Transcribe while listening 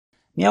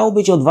Miało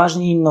być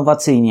odważnie i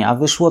innowacyjnie, a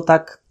wyszło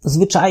tak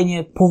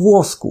zwyczajnie po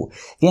włosku.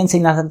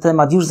 Więcej na ten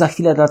temat już za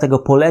chwilę, dlatego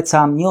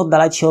polecam. Nie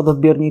oddalajcie się od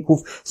odbiorników,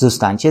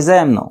 zostańcie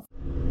ze mną.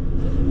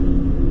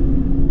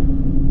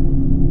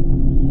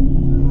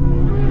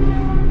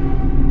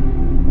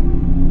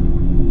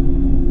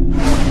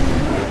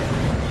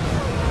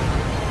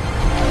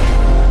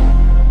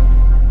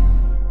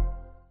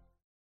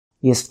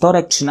 Jest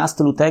wtorek,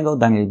 13 lutego,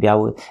 Daniel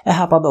Biały,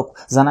 Echa, padoku.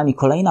 Za nami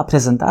kolejna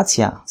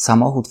prezentacja.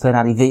 Samochód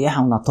Ferrari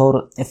wyjechał na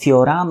tor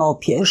Fiorano,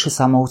 pierwszy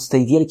samochód z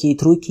tej wielkiej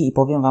trójki i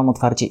powiem Wam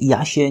otwarcie,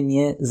 ja się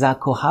nie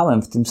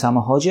zakochałem w tym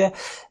samochodzie.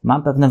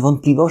 Mam pewne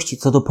wątpliwości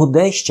co do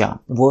podejścia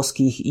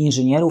włoskich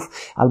inżynierów,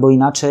 albo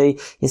inaczej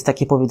jest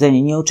takie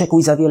powiedzenie, nie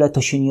oczekuj za wiele,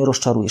 to się nie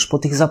rozczarujesz. Po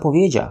tych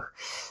zapowiedziach,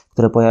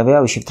 które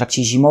pojawiały się w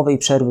trakcie zimowej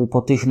przerwy,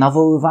 po tych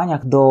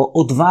nawoływaniach do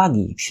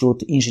odwagi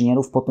wśród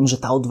inżynierów, po tym, że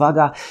ta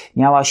odwaga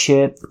miała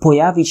się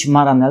pojawić w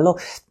Maranello,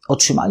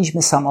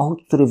 otrzymaliśmy samochód,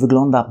 który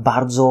wygląda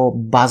bardzo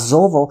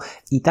bazowo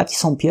i takie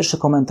są pierwsze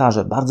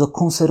komentarze, bardzo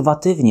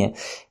konserwatywnie,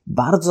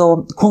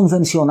 bardzo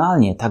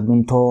konwencjonalnie, tak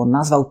bym to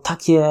nazwał,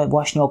 takie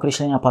właśnie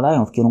określenia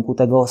padają w kierunku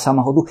tego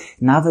samochodu,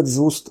 nawet z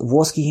ust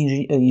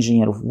włoskich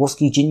inżynierów,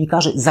 włoskich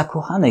dziennikarzy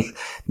zakochanych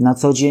na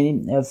co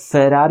dzień w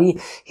Ferrari,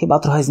 chyba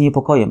trochę z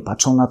niepokojem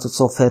patrzą na to,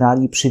 co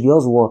Ferrari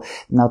przywiozło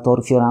na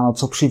tor Fiorano,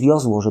 co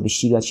przywiozło, żeby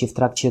ścigać się w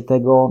trakcie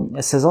tego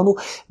sezonu,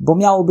 bo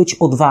miało być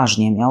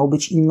odważnie, miało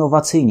być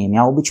innowacyjnie,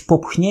 miało być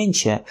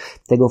popchnięcie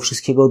tego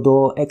wszystkiego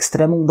do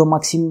ekstremum, do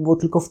maksimum, bo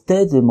tylko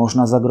wtedy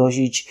można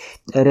zagrozić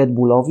Red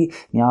Bullowi.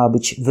 Miała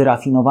być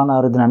wyrafinowana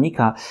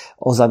aerodynamika,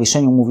 o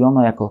zawieszeniu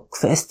mówiono jako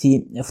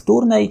kwestii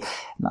wtórnej,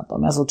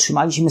 natomiast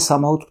otrzymaliśmy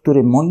samochód,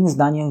 który moim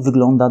zdaniem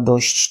wygląda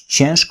dość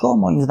ciężko,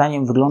 moim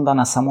zdaniem wygląda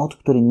na samochód,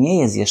 który nie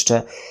jest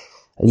jeszcze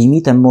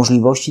limitem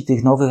możliwości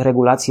tych nowych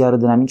regulacji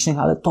aerodynamicznych,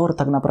 ale tor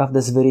tak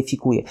naprawdę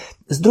zweryfikuje.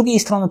 Z drugiej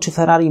strony, czy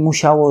Ferrari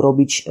musiało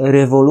robić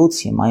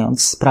rewolucję,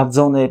 mając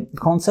sprawdzony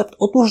koncept?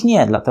 Otóż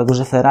nie, dlatego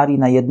że Ferrari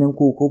na jednym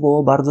kółku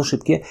było bardzo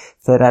szybkie.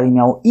 Ferrari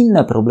miało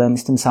inne problemy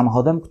z tym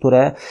samochodem,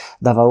 które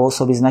dawało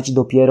sobie znać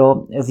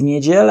dopiero w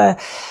niedzielę.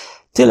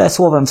 Tyle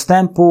słowem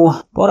wstępu.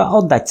 Pora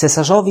oddać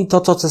cesarzowi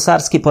to, co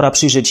cesarskie. Pora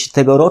przyjrzeć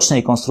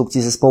tegorocznej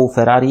konstrukcji zespołu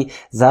Ferrari.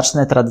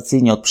 Zacznę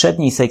tradycyjnie od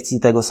przedniej sekcji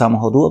tego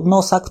samochodu, od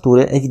nosa,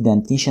 który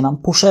ewidentnie się nam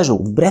poszerzył.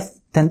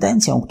 Wbrew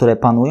tendencjom, które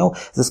panują,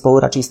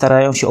 zespoły raczej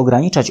starają się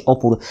ograniczać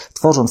opór,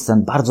 tworząc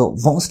ten bardzo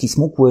wąski,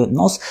 smukły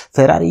nos.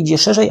 Ferrari idzie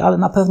szerzej, ale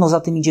na pewno za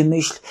tym idzie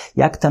myśl,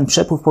 jak ten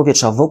przepływ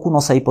powietrza wokół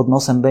nosa i pod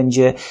nosem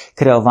będzie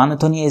kreowany.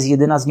 To nie jest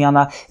jedyna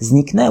zmiana.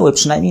 Zniknęły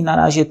przynajmniej na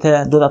razie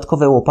te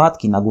dodatkowe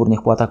łopatki na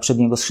górnych płatach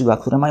przedniego skrzydła,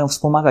 które mają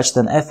wspomagać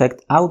ten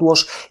efekt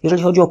outwash.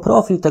 Jeżeli chodzi o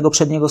profil tego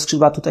przedniego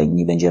skrzydła, tutaj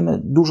nie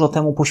będziemy dużo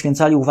temu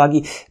poświęcali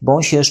uwagi, bo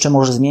on się jeszcze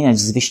może zmieniać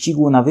z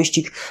wyścigu na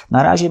wyścig.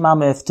 Na razie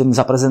mamy w tym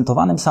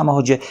zaprezentowanym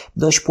samochodzie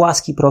dość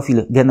płaski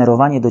profil,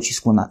 generowanie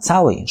docisku na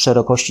całej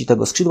szerokości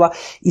tego skrzydła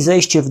i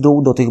zejście w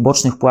dół do tych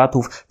bocznych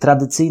płatów.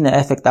 Tradycyjny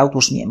efekt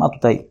outwash, nie ma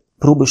tutaj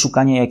próby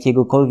szukania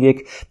jakiegokolwiek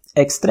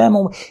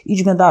ekstremum.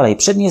 Idźmy dalej.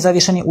 Przednie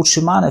zawieszenie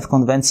utrzymane w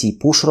konwencji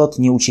pushrod,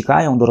 nie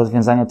uciekają do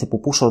rozwiązania typu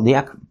pushrod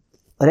jak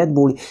Red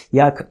Bull,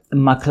 jak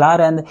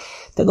McLaren.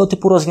 Tego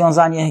typu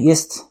rozwiązanie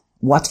jest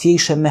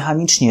łatwiejsze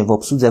mechanicznie w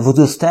obsłudze, w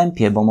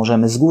dostępie, bo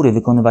możemy z góry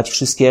wykonywać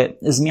wszystkie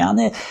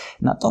zmiany.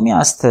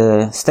 Natomiast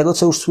z tego,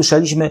 co już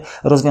słyszeliśmy,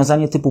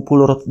 rozwiązanie typu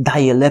pullrod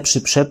daje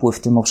lepszy przepływ w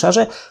tym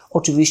obszarze.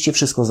 Oczywiście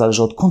wszystko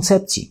zależy od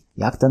koncepcji,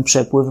 jak ten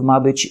przepływ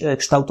ma być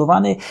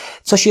kształtowany.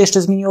 Co się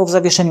jeszcze zmieniło w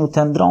zawieszeniu?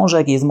 Ten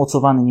drążek jest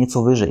mocowany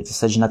nieco wyżej, w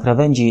zasadzie na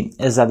krawędzi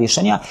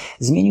zawieszenia.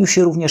 Zmienił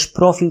się również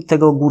profil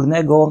tego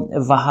górnego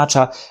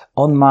wahacza.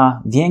 On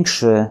ma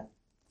większy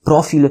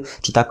profil,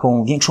 czy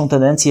taką większą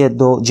tendencję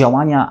do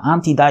działania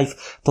anti-dive,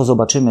 to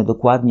zobaczymy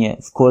dokładnie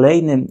w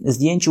kolejnym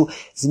zdjęciu.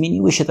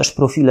 Zmieniły się też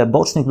profile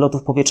bocznych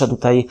wlotów powietrza.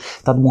 Tutaj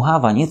ta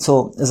dmuchawa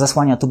nieco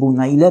zasłania. To był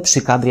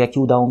najlepszy kadr, jaki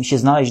udało mi się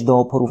znaleźć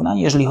do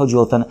porównania, jeżeli chodzi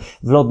o ten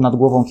wlot nad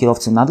głową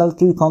kierowcy. Nadal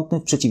trójkątny,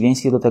 w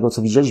przeciwieństwie do tego,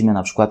 co widzieliśmy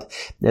na przykład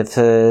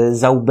w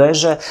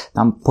Zauberze.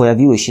 Tam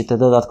pojawiły się te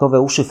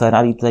dodatkowe uszy.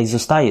 Ferrari tutaj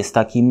zostaje z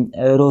takim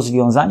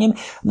rozwiązaniem.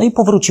 No i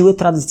powróciły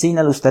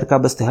tradycyjne lusterka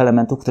bez tych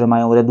elementów, które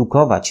mają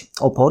redukować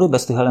opory,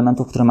 bez tych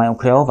elementów, które mają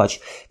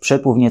kreować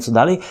przepływ nieco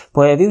dalej.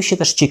 Pojawiły się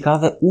też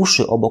ciekawe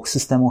uszy obok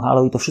systemu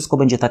halo i to wszystko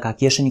będzie taka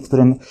kieszeń,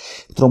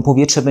 którą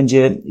powietrze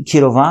będzie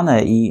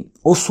kierowane i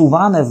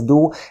osuwane w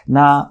dół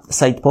na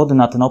sidepody,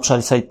 na ten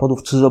obszar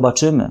sidepodów, co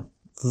zobaczymy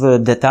w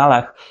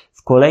detalach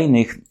w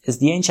kolejnych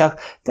zdjęciach.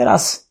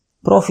 Teraz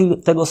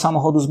profil tego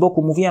samochodu z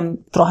boku. Mówiłem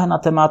trochę na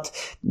temat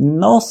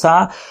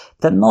nosa.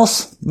 Ten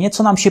nos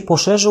nieco nam się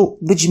poszerzył,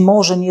 być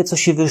może nieco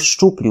się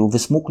wyszczuplił,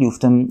 wysmuklił w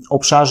tym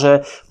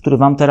obszarze, który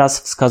Wam teraz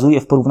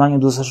wskazuję w porównaniu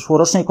do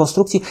zeszłorocznej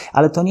konstrukcji,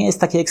 ale to nie jest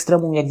takie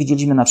ekstremum, jak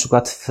widzieliśmy na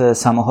przykład w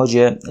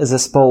samochodzie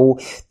zespołu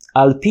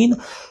Alpine.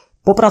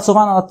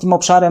 Popracowano nad tym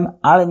obszarem,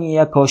 ale nie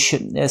jakoś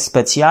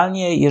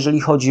specjalnie. Jeżeli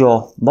chodzi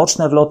o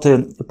boczne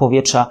wloty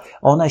powietrza,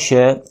 one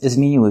się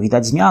zmieniły.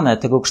 Widać zmianę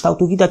tego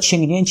kształtu, widać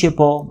sięgnięcie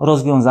po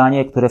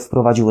rozwiązanie, które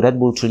wprowadził Red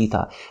Bull, czyli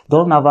ta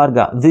dolna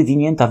warga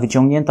wywinięta,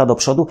 wyciągnięta do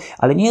przodu,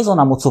 ale nie jest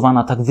ona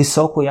mocowana tak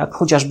wysoko, jak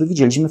chociażby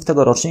widzieliśmy w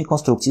tegorocznej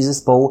konstrukcji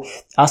zespołu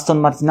Aston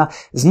Martina.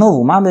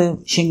 Znowu mamy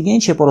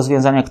sięgnięcie po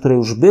rozwiązania, które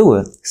już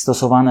były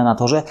stosowane na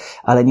torze,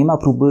 ale nie ma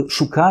próby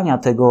szukania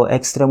tego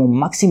ekstremum,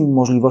 maksimum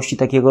możliwości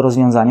takiego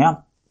rozwiązania.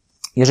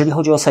 Jeżeli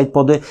chodzi o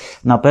sidepody,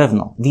 na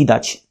pewno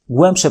widać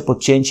głębsze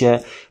podcięcie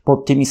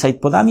pod tymi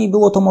sidepodami.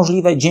 Było to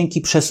możliwe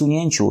dzięki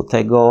przesunięciu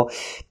tego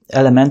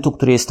elementu,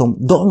 który jest tą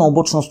dolną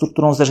boczną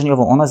strukturą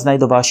zderzeniową. Ona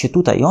znajdowała się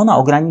tutaj i ona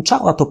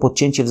ograniczała to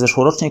podcięcie w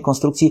zeszłorocznej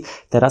konstrukcji.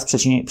 Teraz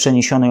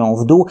przeniesiono ją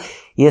w dół.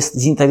 Jest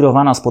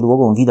zintegrowana z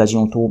podłogą. Widać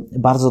ją tu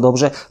bardzo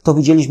dobrze. To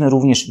widzieliśmy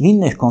również w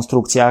innych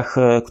konstrukcjach,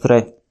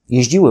 które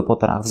jeździły po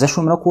torach w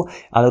zeszłym roku,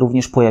 ale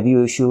również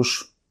pojawiły się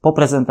już po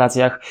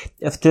prezentacjach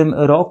w tym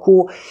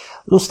roku.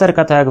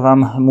 Lusterka, tak jak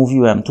Wam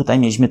mówiłem, tutaj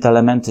mieliśmy te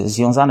elementy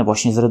związane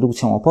właśnie z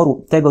redukcją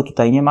oporu. Tego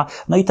tutaj nie ma.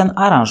 No i ten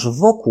aranż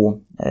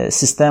wokół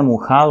systemu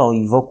halo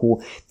i wokół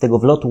tego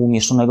wlotu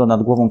umieszczonego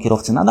nad głową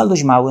kierowcy nadal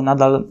dość mały,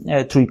 nadal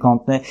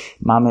trójkątny.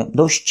 Mamy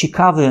dość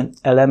ciekawy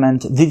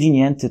element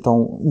wywinięty,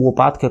 tą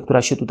łopatkę,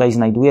 która się tutaj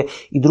znajduje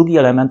i drugi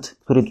element,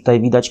 który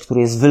tutaj widać,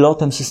 który jest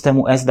wylotem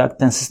systemu SDAC.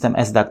 Ten system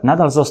SDAC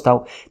nadal został.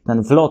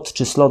 Ten wlot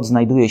czy slot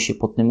znajduje się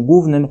pod tym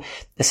głównym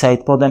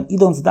sidepodem.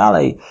 Idąc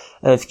dalej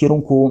w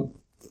kierunku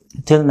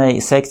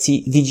tylnej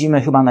sekcji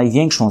widzimy chyba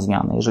największą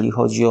zmianę, jeżeli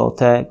chodzi o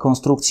te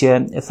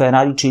konstrukcje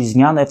Ferrari, czyli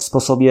zmianę w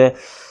sposobie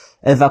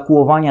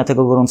ewakuowania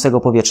tego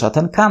gorącego powietrza.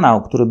 Ten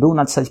kanał, który był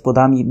nad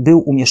sidepodami,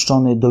 był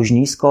umieszczony dość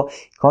nisko,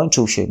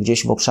 kończył się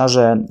gdzieś w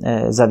obszarze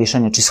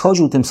zawieszenia, czy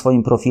schodził tym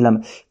swoim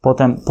profilem,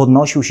 potem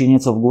podnosił się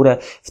nieco w górę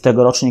w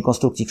tegorocznej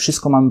konstrukcji.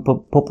 Wszystko mamy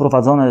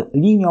poprowadzone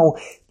linią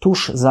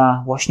tuż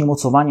za właśnie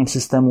mocowaniem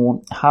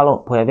systemu halo.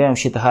 Pojawiają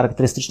się te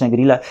charakterystyczne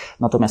grille,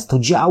 natomiast to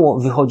działo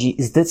wychodzi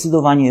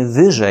zdecydowanie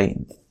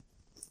wyżej.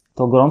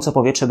 To gorące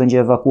powietrze będzie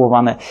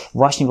ewakuowane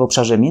właśnie w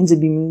obszarze między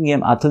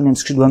bimingiem a tylnym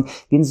skrzydłem,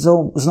 więc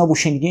znowu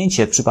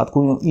sięgnięcie w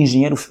przypadku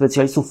inżynierów,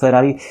 specjalistów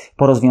Ferrari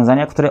po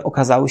rozwiązania, które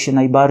okazały się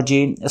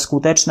najbardziej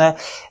skuteczne.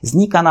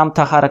 Znika nam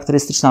ta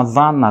charakterystyczna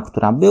wanna,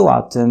 która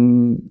była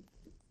tym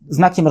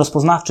znakiem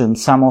rozpoznawczym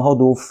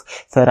samochodów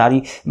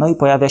Ferrari, no i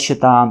pojawia się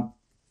ta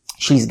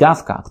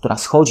ślizgawka, która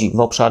schodzi w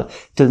obszar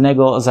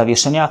tylnego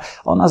zawieszenia.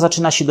 Ona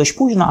zaczyna się dość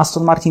późno.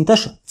 Aston Martin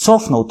też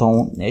cofnął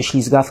tą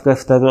ślizgawkę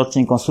w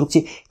tegorocznej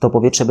konstrukcji. To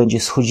powietrze będzie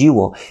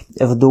schodziło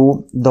w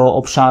dół do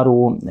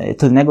obszaru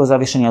tylnego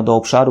zawieszenia, do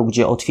obszaru,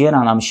 gdzie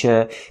otwiera nam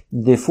się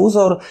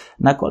dyfuzor.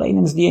 Na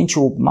kolejnym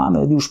zdjęciu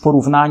mamy już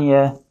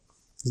porównanie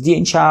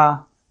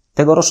zdjęcia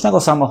tegorocznego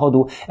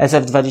samochodu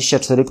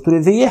SF-24,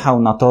 który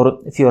wyjechał na tor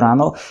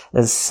Fiorano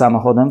z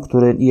samochodem,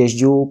 który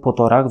jeździł po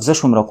torach w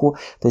zeszłym roku.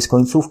 To jest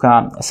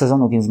końcówka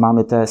sezonu, więc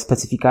mamy tę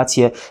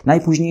specyfikację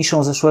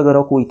najpóźniejszą z zeszłego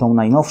roku i tą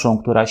najnowszą,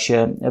 która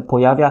się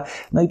pojawia.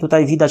 No i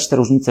tutaj widać te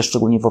różnice,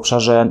 szczególnie w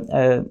obszarze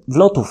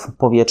wlotów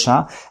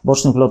powietrza,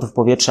 bocznych wlotów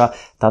powietrza.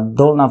 Ta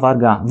dolna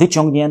warga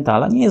wyciągnięta,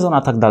 ale nie jest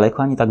ona tak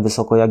daleko, ani tak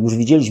wysoko, jak już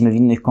widzieliśmy w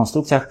innych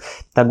konstrukcjach.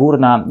 Ta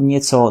górna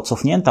nieco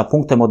cofnięta.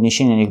 Punktem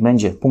odniesienia niech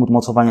będzie punkt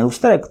mocowania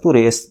lusterek,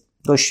 który jest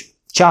dość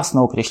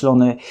ciasno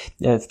określony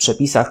w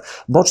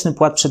przepisach. Boczny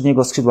płat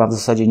przedniego skrzydła w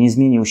zasadzie nie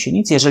zmienił się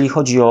nic. Jeżeli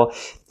chodzi o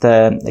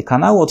te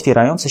kanały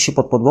otwierające się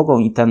pod podłogą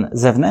i ten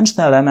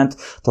zewnętrzny element,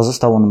 to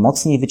został on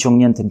mocniej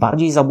wyciągnięty,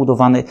 bardziej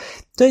zabudowany.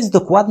 To jest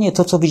dokładnie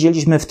to, co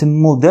widzieliśmy w tym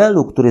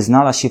modelu, który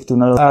znalazł się w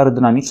tunelu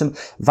aerodynamicznym.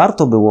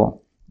 Warto było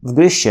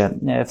wgryźć się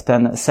w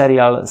ten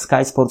serial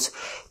Sky Sports.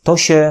 To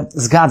się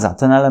zgadza,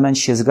 ten element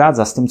się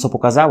zgadza z tym, co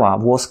pokazała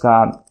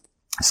włoska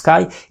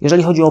Sky.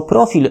 Jeżeli chodzi o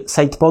profil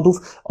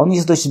sidepodów, on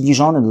jest dość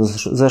zbliżony do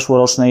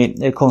zeszłorocznej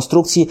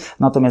konstrukcji,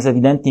 natomiast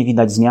ewidentnie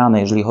widać zmianę,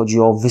 jeżeli chodzi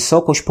o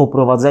wysokość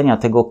poprowadzenia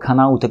tego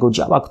kanału, tego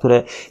działa,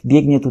 które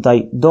biegnie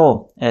tutaj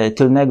do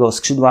tylnego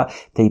skrzydła,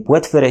 tej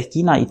płetwy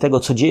rekina i tego,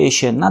 co dzieje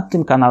się nad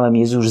tym kanałem,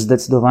 jest już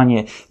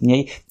zdecydowanie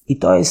mniej i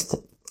to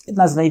jest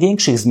jedna z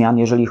największych zmian,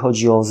 jeżeli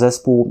chodzi o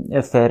zespół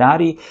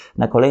Ferrari.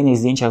 Na kolejnych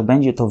zdjęciach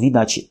będzie to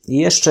widać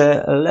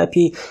jeszcze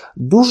lepiej.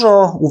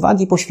 Dużo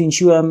uwagi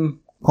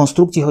poświęciłem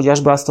konstrukcji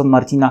chociażby Aston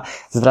Martina,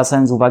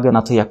 zwracając uwagę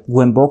na to, jak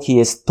głębokie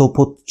jest to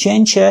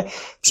podcięcie.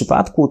 W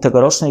przypadku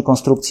tegorocznej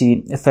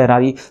konstrukcji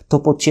Ferrari to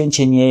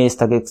podcięcie nie jest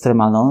tak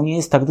ekstremalne, ono nie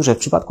jest tak duże. W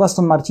przypadku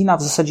Aston Martina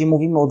w zasadzie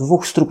mówimy o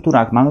dwóch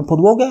strukturach. Mamy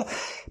podłogę,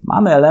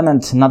 mamy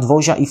element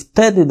nadwozia i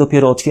wtedy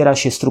dopiero otwiera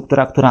się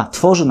struktura, która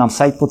tworzy nam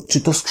sidepod,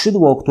 czy to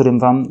skrzydło, o którym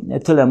Wam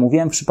tyle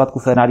mówiłem. W przypadku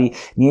Ferrari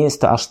nie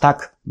jest to aż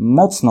tak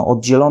mocno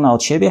oddzielone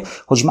od siebie,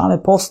 choć mamy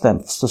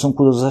postęp w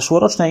stosunku do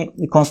zeszłorocznej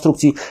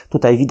konstrukcji.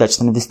 Tutaj widać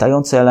ten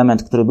wystający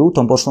element, który był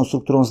tą boczną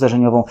strukturą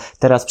zderzeniową,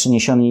 teraz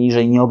przeniesiony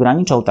niżej, nie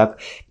ograniczał tak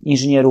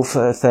inżynierów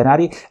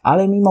Ferrari,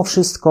 ale mimo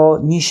wszystko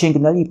nie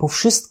sięgnęli po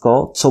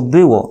wszystko, co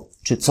było,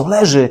 czy co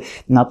leży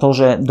na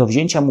torze do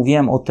wzięcia.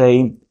 Mówiłem o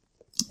tej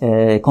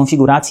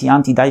konfiguracji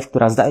anti-dive,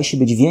 która zdaje się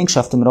być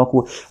większa w tym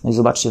roku. No i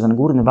zobaczcie, ten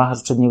górny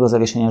wahacz przedniego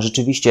zawieszenia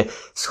rzeczywiście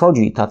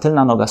schodzi, ta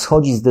tylna noga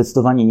schodzi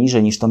zdecydowanie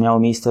niżej niż to miało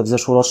miejsce w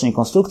zeszłorocznej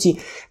konstrukcji.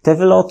 Te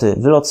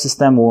wylot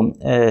systemu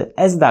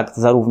S-Duct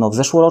zarówno w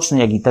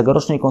zeszłorocznej, jak i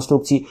tegorocznej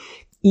konstrukcji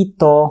i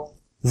to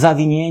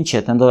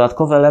zawinięcie, ten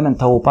dodatkowy element,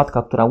 ta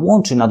łopatka, która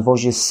łączy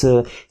nadwozie z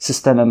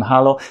systemem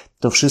halo,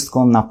 to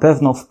wszystko na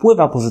pewno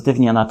wpływa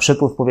pozytywnie na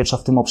przepływ powietrza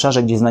w tym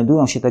obszarze, gdzie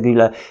znajdują się te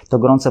grille. To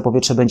gorące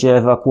powietrze będzie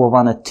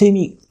ewakuowane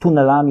tymi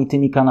tunelami,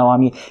 tymi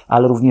kanałami,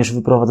 ale również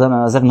wyprowadzane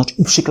na zewnątrz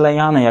i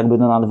przyklejane jakby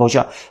do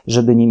nadwozia,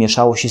 żeby nie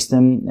mieszało się z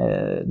tym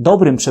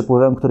dobrym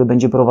przepływem, który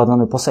będzie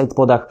prowadzony po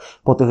sidepodach,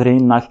 po tych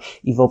rynnach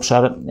i w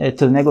obszar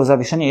tylnego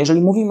zawieszenia.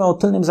 Jeżeli mówimy o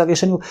tylnym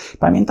zawieszeniu,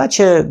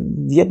 pamiętacie,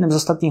 w jednym z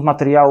ostatnich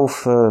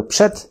materiałów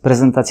przed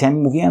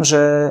prezentacjami mówiłem,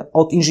 że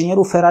od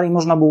inżynierów Ferrari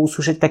można było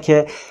usłyszeć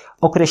takie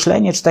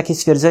określenie, czy takie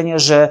stwierdzenie,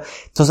 że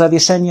to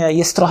zawieszenie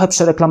jest trochę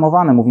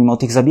przereklamowane. Mówimy o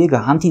tych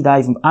zabiegach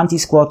anti-dive,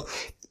 anti-squat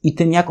i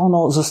tym, jak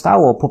ono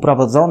zostało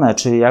poprowadzone,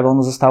 czy jak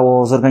ono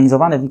zostało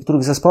zorganizowane w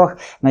niektórych zespołach.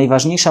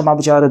 Najważniejsza ma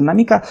być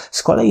aerodynamika.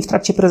 Z kolei w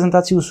trakcie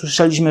prezentacji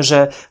usłyszeliśmy,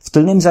 że w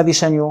tylnym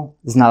zawieszeniu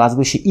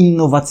znalazły się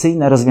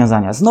innowacyjne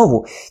rozwiązania.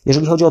 Znowu,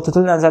 jeżeli chodzi o to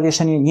tylne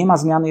zawieszenie, nie ma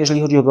zmiany,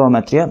 jeżeli chodzi o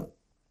geometrię.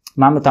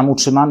 Mamy tam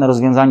utrzymane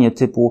rozwiązanie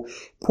typu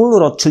pull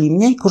rod, czyli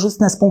mniej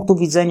korzystne z punktu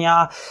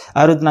widzenia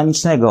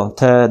aerodynamicznego.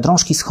 Te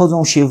drążki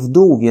schodzą się w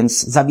dół,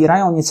 więc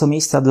zabierają nieco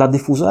miejsca dla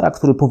dyfuzora,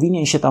 który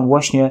powinien się tam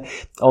właśnie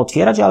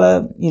otwierać,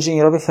 ale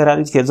inżynierowie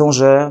Ferrari twierdzą,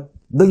 że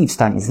byli w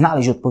stanie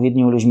znaleźć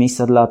odpowiednią ilość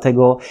miejsca dla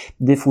tego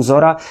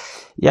dyfuzora.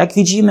 Jak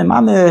widzimy,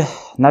 mamy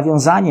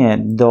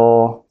nawiązanie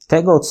do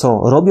tego,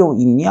 co robią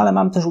inni, ale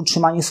mam też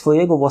utrzymanie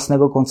swojego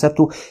własnego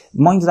konceptu.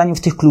 Moim zdaniem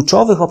w tych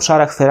kluczowych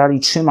obszarach Ferrari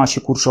trzyma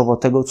się kurczowo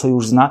tego, co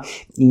już zna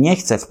i nie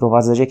chce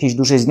wprowadzać jakiejś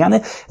dużej zmiany.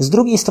 Z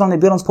drugiej strony,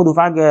 biorąc pod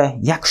uwagę,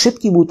 jak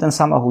szybki był ten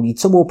samochód i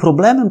co było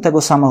problemem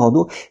tego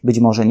samochodu, być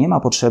może nie ma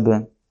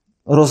potrzeby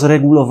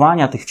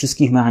rozregulowania tych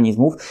wszystkich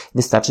mechanizmów,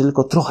 wystarczy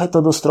tylko trochę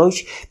to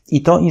dostroić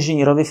i to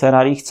inżynierowie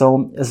Ferrari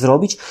chcą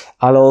zrobić,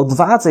 ale o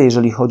odwadze,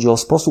 jeżeli chodzi o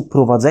sposób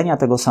prowadzenia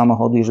tego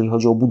samochodu, jeżeli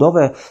chodzi o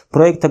budowę,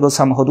 projekt tego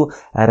samochodu,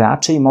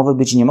 raczej mowy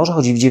być nie może,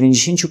 choć w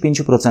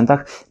 95%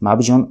 ma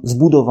być on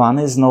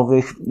zbudowany z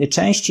nowych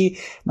części.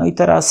 No i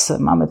teraz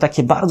mamy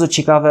takie bardzo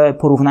ciekawe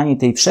porównanie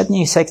tej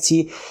przedniej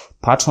sekcji,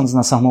 patrząc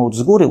na samochód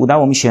z góry.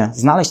 Udało mi się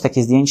znaleźć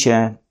takie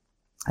zdjęcie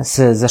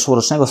z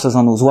zeszłorocznego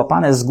sezonu,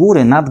 złapane z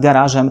góry nad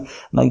garażem.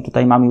 No i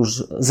tutaj mamy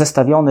już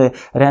zestawiony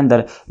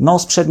render.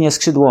 Nos, przednie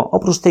skrzydło,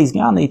 oprócz tej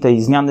zmiany i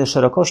tej zmiany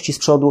szerokości z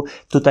przodu,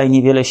 tutaj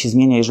niewiele się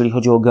zmienia, jeżeli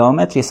chodzi o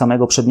geometrię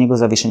samego przedniego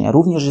zawieszenia.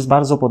 Również jest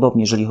bardzo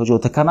podobnie, jeżeli chodzi o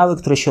te kanały,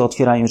 które się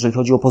otwierają, jeżeli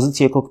chodzi o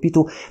pozycję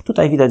kokpitu.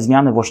 Tutaj widać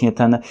zmiany, właśnie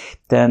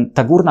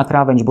ta górna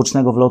krawędź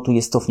bocznego wlotu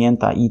jest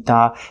cofnięta i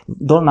ta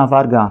dolna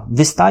warga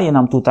wystaje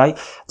nam tutaj.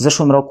 W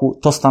zeszłym roku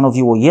to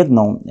stanowiło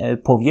jedną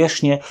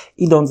powierzchnię.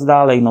 Idąc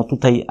dalej, no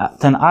tutaj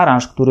ten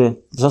aranż, który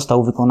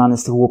został wykonany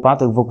z tych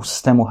łopatek wokół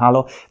systemu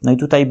halo, no i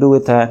tutaj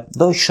były te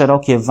dość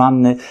szerokie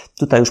wanny,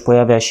 tutaj już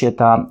pojawia się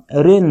ta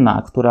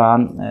rynna, która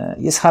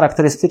jest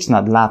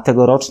charakterystyczna dla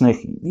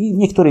tegorocznych i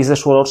niektórych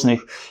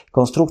zeszłorocznych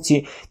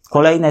konstrukcji.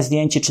 Kolejne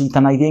zdjęcie, czyli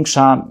ta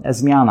największa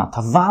zmiana,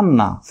 ta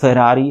wanna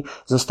Ferrari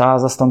została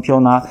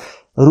zastąpiona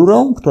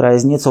rurą, która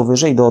jest nieco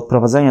wyżej do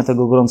odprowadzenia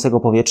tego gorącego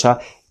powietrza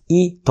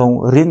i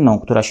tą rynną,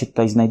 która się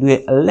tutaj znajduje,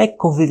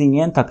 lekko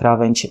wywinięta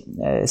krawędź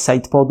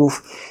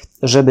sidepodów,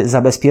 żeby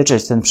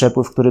zabezpieczyć ten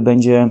przepływ, który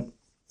będzie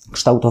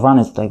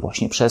kształtowany tutaj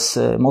właśnie przez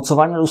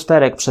mocowanie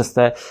lusterek, przez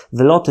te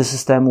wyloty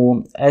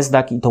systemu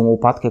S-Duct i tą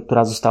łopatkę,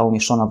 która została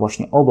umieszczona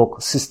właśnie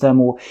obok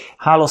systemu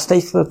halo. Z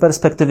tej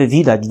perspektywy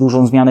widać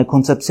dużą zmianę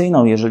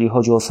koncepcyjną, jeżeli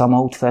chodzi o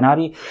samochód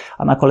Ferrari,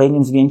 a na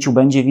kolejnym zdjęciu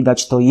będzie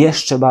widać to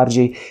jeszcze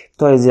bardziej.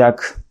 To jest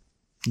jak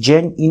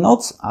dzień i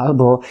noc,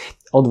 albo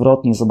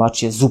odwrotnie,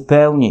 zobaczcie,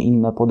 zupełnie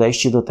inne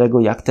podejście do tego,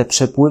 jak te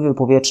przepływy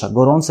powietrza,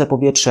 gorące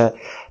powietrze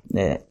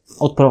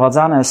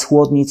odprowadzane z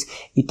chłodnic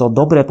i to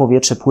dobre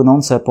powietrze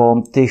płynące po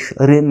tych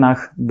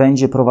rynnach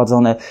będzie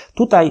prowadzone.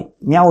 Tutaj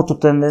miało to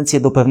tendencję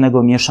do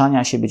pewnego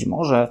mieszania się, być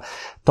może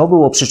to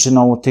było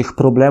przyczyną tych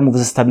problemów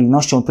ze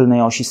stabilnością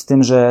tylnej osi, z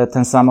tym, że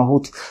ten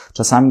samochód,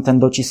 czasami ten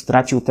docisk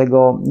tracił,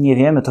 tego nie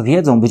wiemy, to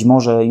wiedzą być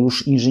może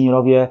już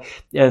inżynierowie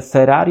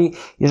Ferrari.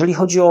 Jeżeli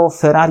chodzi o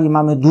Ferrari,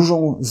 mamy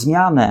dużą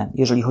zmianę,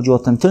 jeżeli chodzi o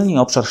ten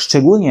tylny obszar,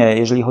 szczególnie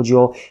jeżeli chodzi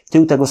o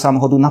tył tego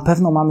samochodu, na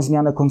pewno mamy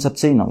zmianę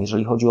koncepcyjną,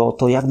 jeżeli chodzi o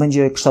to, jak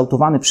będzie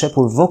kształtowany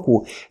przepływ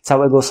wokół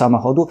całego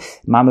samochodu.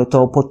 Mamy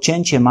to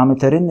podcięcie, mamy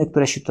te rynny,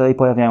 które się tutaj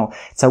pojawiają.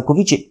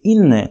 Całkowicie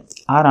inny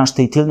aranż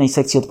tej tylnej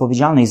sekcji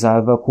odpowiedzialnej za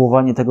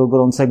ewakuowanie tego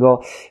gorącego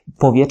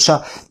powietrza.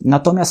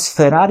 Natomiast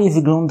Ferrari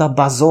wygląda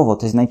bazowo.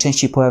 To jest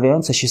najczęściej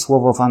pojawiające się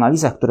słowo w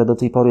analizach, które do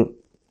tej pory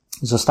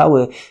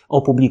zostały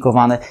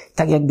opublikowane,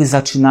 tak jakby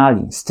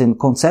zaczynali z tym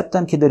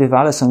konceptem, kiedy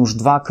rywale są już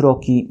 2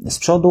 kroki z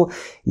przodu.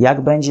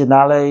 Jak będzie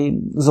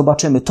dalej,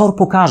 zobaczymy. Tor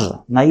pokaże,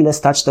 na ile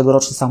stać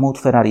tegoroczny samochód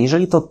Ferrari.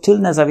 Jeżeli to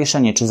tylne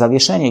zawieszenie, czy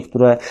zawieszenie,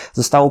 które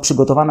zostało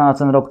przygotowane na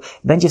ten rok,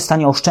 będzie w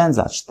stanie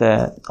oszczędzać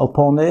te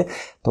opony,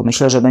 to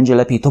myślę, że będzie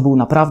lepiej. To był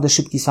naprawdę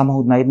szybki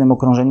samochód na jednym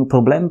okrążeniu.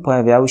 Problemy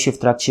pojawiały się w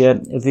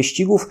trakcie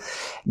wyścigów.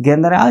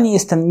 Generalnie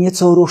jestem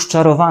nieco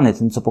rozczarowany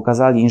tym, co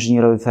pokazali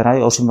inżynierowie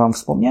Ferrari, o czym wam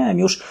wspomniałem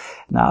już,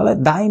 no ale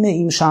dajmy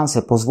im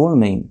szansę,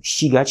 pozwólmy im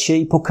ścigać się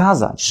i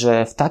pokazać,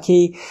 że w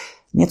takiej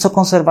nieco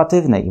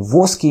konserwatywnej,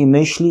 włoskiej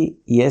myśli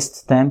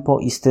jest tempo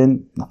i z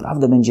tym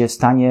naprawdę będzie w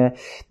stanie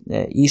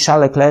i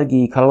Charles Leclerc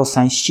i Carlos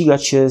Sainz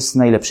ścigać się z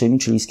najlepszymi,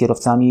 czyli z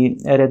kierowcami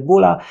Red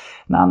Bulla.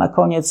 No a na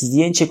koniec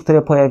zdjęcie,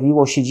 które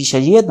pojawiło się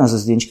dzisiaj, jedno ze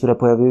zdjęć, które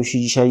pojawiło się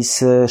dzisiaj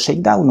z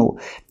shakedownu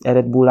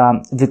Red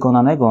Bulla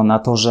wykonanego na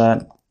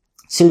torze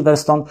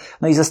Silverstone.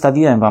 No i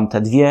zestawiłem wam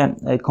te dwie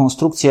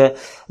konstrukcje,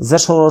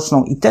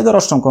 zeszłoroczną i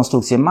tegoroczną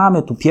konstrukcję.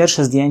 Mamy tu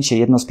pierwsze zdjęcie,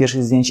 jedno z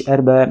pierwszych zdjęć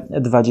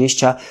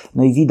RB20,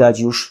 no i widać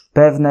już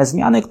pewne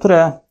zmiany,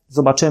 które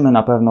zobaczymy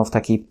na pewno w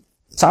takiej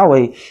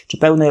całej czy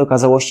pełnej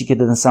okazałości,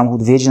 kiedy ten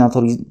samochód wjedzie na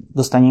tor i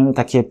dostaniemy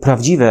takie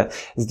prawdziwe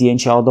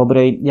zdjęcia o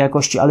dobrej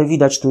jakości, ale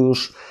widać tu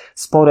już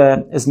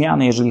spore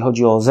zmiany, jeżeli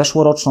chodzi o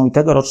zeszłoroczną i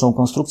tegoroczną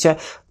konstrukcję.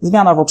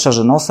 Zmiana w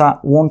obszarze nosa,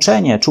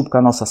 łączenie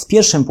czubka nosa z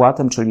pierwszym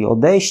płatem, czyli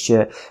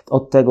odejście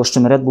od tego, z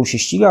czym Red Bull się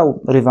ścigał.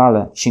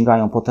 Rywale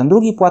sięgają po ten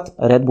drugi płat,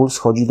 Red Bull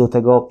schodzi do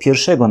tego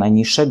pierwszego,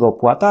 najniższego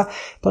płata.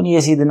 To nie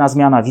jest jedyna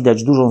zmiana,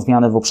 widać dużą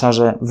zmianę w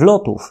obszarze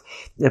wlotów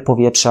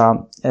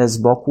powietrza z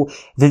boku.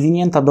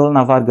 Wywinięta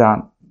dolna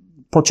warga,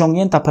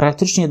 pociągnięta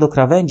praktycznie do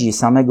krawędzi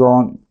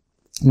samego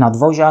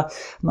nadwozia,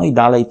 no i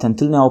dalej ten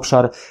tylny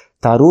obszar,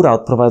 ta rura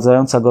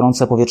odprowadzająca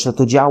gorące powietrze,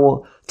 to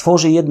działo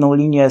tworzy jedną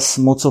linię z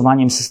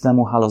mocowaniem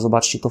systemu halo.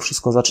 Zobaczcie, to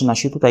wszystko zaczyna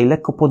się tutaj,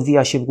 lekko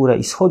podwija się w górę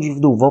i schodzi w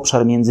dół w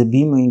obszar między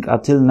beam wing a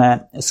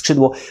tylne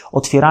skrzydło,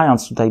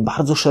 otwierając tutaj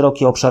bardzo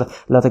szeroki obszar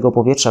dla tego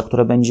powietrza,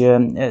 które będzie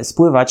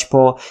spływać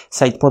po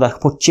sidepodach.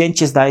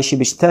 Podcięcie zdaje się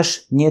być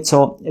też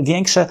nieco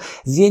większe.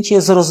 Zdjęcie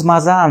jest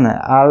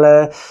rozmazane,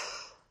 ale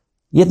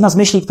jedna z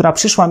myśli, która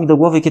przyszła mi do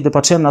głowy, kiedy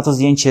patrzyłem na to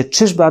zdjęcie,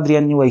 czyżby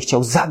Adrian Newey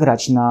chciał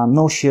zagrać na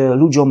nosie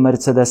ludziom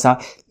Mercedesa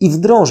i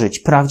wdrożyć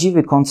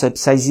prawdziwy koncept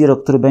Size Zero,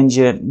 który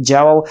będzie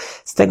działał.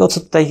 Z tego, co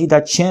tutaj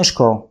widać,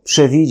 ciężko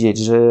przewidzieć,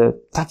 że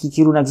taki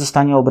kierunek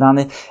zostanie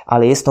obrany,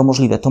 ale jest to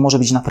możliwe. To może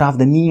być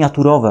naprawdę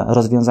miniaturowe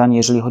rozwiązanie,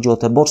 jeżeli chodzi o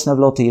te boczne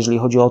wloty, jeżeli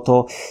chodzi o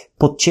to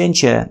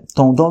podcięcie,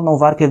 tą dolną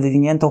warkę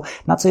wywiniętą.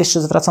 Na co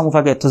jeszcze zwracam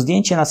uwagę, to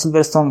zdjęcie na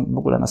Silverstone, w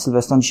ogóle na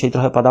Silverstone dzisiaj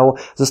trochę padało,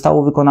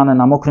 zostało wykonane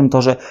na mokrym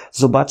torze.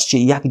 Zobaczcie,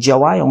 jak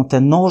działają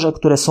te noże,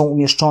 które są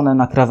umieszczone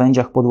na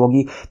krawędziach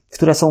podłogi,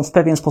 które są w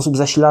pewien sposób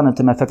zasilane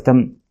tym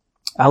efektem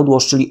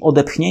outwash, czyli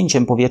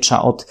odepchnięciem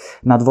powietrza od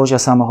nadwozia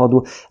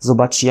samochodu.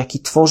 Zobaczcie, jaki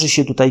tworzy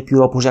się tutaj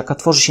pióropusz, jaka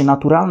tworzy się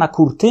naturalna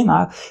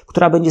kurtyna,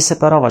 która będzie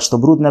separować to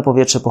brudne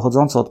powietrze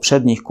pochodzące od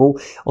przednich kół,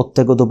 od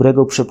tego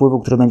dobrego przepływu,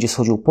 który będzie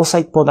schodził po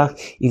sidepodach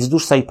i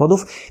wzdłuż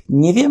sidepodów.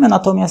 Nie wiemy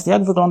natomiast,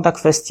 jak wygląda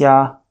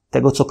kwestia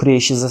tego, co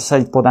kryje się za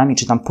sidepodami,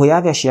 czy tam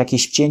pojawia się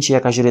jakieś wcięcie,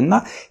 jakaś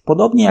rynna.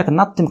 Podobnie jak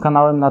nad tym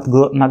kanałem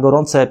na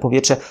gorące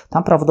powietrze,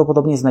 tam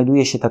prawdopodobnie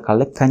znajduje się taka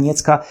lekka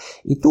niecka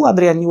i tu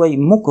Adrian Newey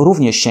mógł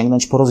również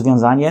sięgnąć po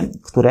rozwiązanie,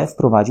 które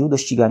wprowadził do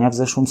ścigania w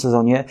zeszłym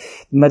sezonie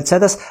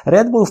Mercedes.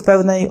 Red Bull w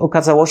pełnej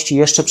okazałości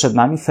jeszcze przed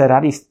nami,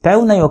 Ferrari w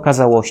pełnej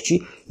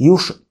okazałości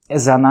już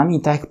za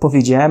nami. Tak jak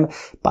powiedziałem,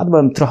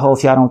 padłem trochę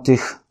ofiarą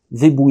tych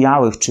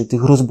wybujałych, czy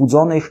tych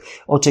rozbudzonych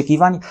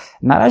oczekiwań.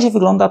 Na razie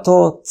wygląda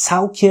to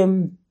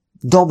całkiem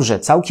dobrze,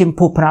 całkiem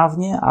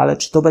poprawnie, ale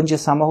czy to będzie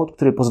samochód,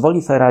 który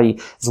pozwoli Ferrari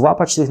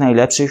złapać tych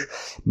najlepszych?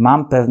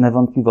 Mam pewne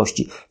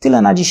wątpliwości.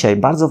 Tyle na dzisiaj.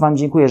 Bardzo wam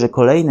dziękuję, że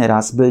kolejny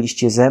raz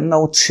byliście ze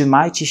mną.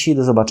 Trzymajcie się i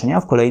do zobaczenia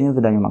w kolejnym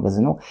wydaniu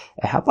magazynu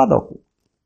Echa Padoku.